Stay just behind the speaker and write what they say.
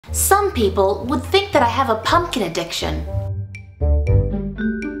Some people would think that I have a pumpkin addiction.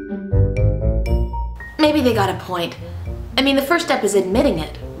 Maybe they got a point. I mean, the first step is admitting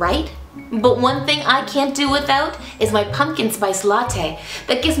it, right? But one thing I can't do without is my pumpkin spice latte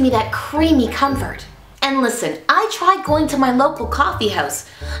that gives me that creamy comfort. And listen, I tried going to my local coffee house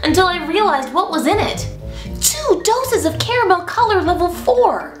until I realized what was in it. 2 doses of caramel color level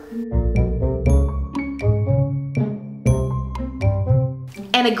 4.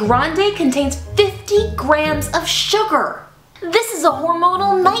 And a grande contains 50 grams of sugar. This is a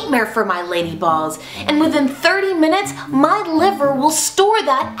hormonal nightmare for my lady balls, and within 30 minutes, my liver will store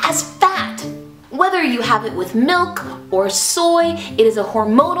that as fat. Whether you have it with milk or soy, it is a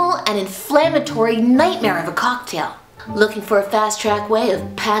hormonal and inflammatory nightmare of a cocktail. Looking for a fast-track way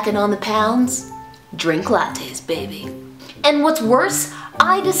of packing on the pounds? Drink lattes, baby. And what's worse,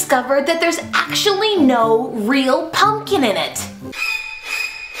 I discovered that there's actually no real pumpkin in it.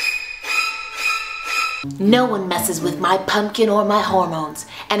 No one messes with my pumpkin or my hormones,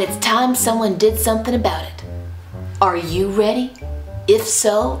 and it's time someone did something about it. Are you ready? If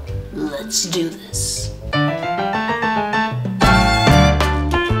so, let's do this.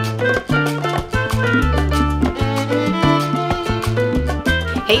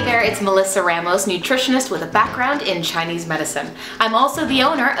 Hey there, it's Melissa Ramos, nutritionist with a background in Chinese medicine. I'm also the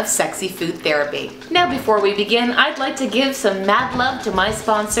owner of Sexy Food Therapy. Now before we begin, I'd like to give some mad love to my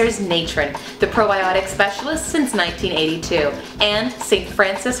sponsors Natron, the probiotic specialist since 1982, and St.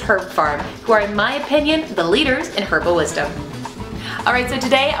 Francis Herb Farm, who are in my opinion the leaders in herbal wisdom. Alright, so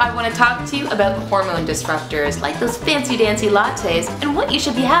today I want to talk to you about hormone disruptors like those fancy dancy lattes and what you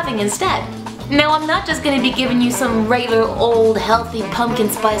should be having instead. Now, I'm not just going to be giving you some regular old healthy pumpkin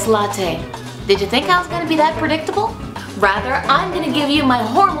spice latte. Did you think I was going to be that predictable? Rather, I'm going to give you my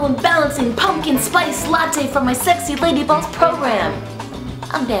hormone balancing pumpkin spice latte from my Sexy Lady Balls program.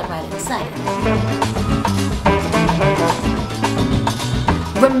 I'm damn right excited.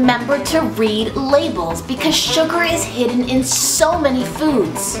 Remember to read labels because sugar is hidden in so many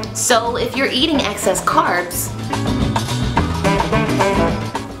foods. So if you're eating excess carbs,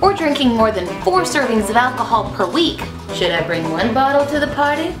 or drinking more than 4 servings of alcohol per week, should I bring 1 bottle to the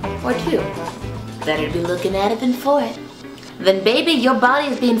party or 2? Better be looking at it than for it. Then baby, your body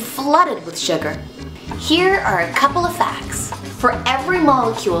is being flooded with sugar. Here are a couple of facts. For every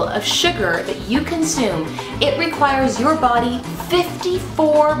molecule of sugar that you consume, it requires your body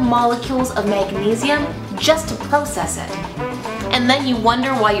 54 molecules of magnesium just to process it. And then you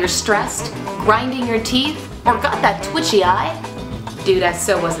wonder why you're stressed, grinding your teeth, or got that twitchy eye? Dude, I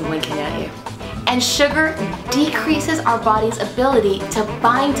so wasn't winking at you. And sugar decreases our body's ability to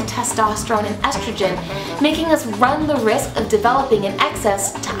bind to testosterone and estrogen, making us run the risk of developing an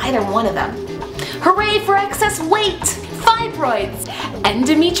excess to either one of them. Hooray for excess weight, fibroids,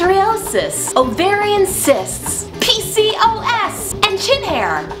 endometriosis, ovarian cysts, PCOS, and chin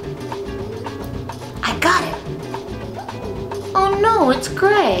hair. I got it. Oh no, it's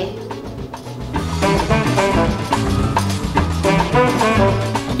gray.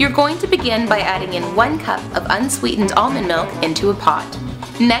 You're going to begin by adding in 1 cup of unsweetened almond milk into a pot.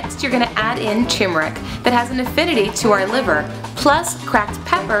 Next, you're going to add in turmeric that has an affinity to our liver, plus cracked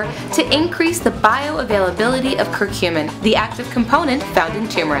pepper to increase the bioavailability of curcumin, the active component found in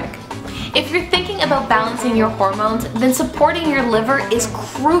turmeric. If you're thinking about balancing your hormones, then supporting your liver is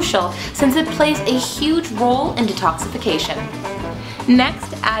crucial since it plays a huge role in detoxification.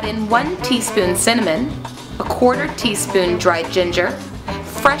 Next, add in 1 teaspoon cinnamon, a 1/4 teaspoon dried ginger,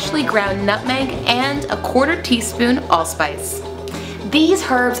 freshly ground nutmeg, and a 1/4 teaspoon allspice. These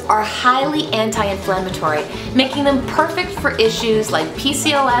herbs are highly anti-inflammatory, making them perfect for issues like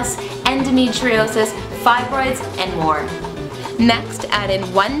PCOS, endometriosis, fibroids, and more. Next, add in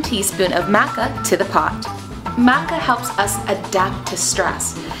 1 teaspoon of maca to the pot. Maca helps us adapt to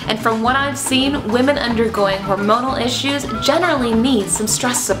stress, and from what I've seen, women undergoing hormonal issues generally need some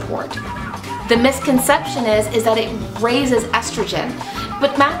stress support. The misconception is that it raises estrogen,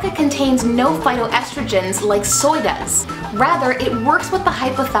 but maca contains no phytoestrogens like soy does. Rather, it works with the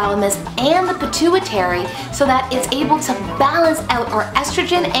hypothalamus and the pituitary so that it's able to balance out our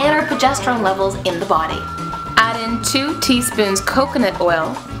estrogen and our progesterone levels in the body. Add in 2 teaspoons coconut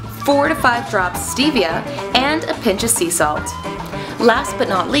oil, 4 to 5 drops stevia, and a pinch of sea salt. Last but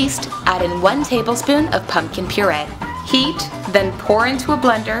not least, add in 1 tablespoon of pumpkin puree. Heat, then pour into a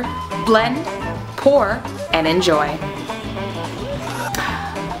blender, blend, pour, and enjoy.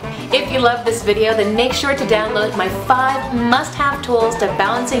 If you love this video, then make sure to download my 5 must-have tools to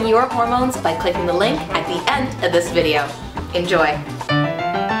balancing your hormones by clicking the link at the end of this video. Enjoy!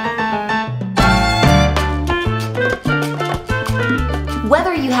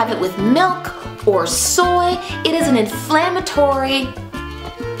 Whether you have it with milk or soy, it is an inflammatory...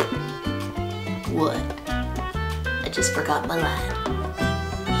 What? I just forgot my line.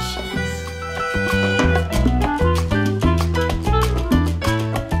 Shiz.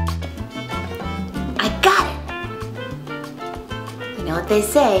 I got it! You know what they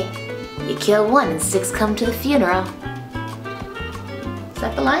say, you kill one and six come to the funeral. Is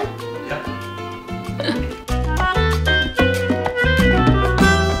that the line?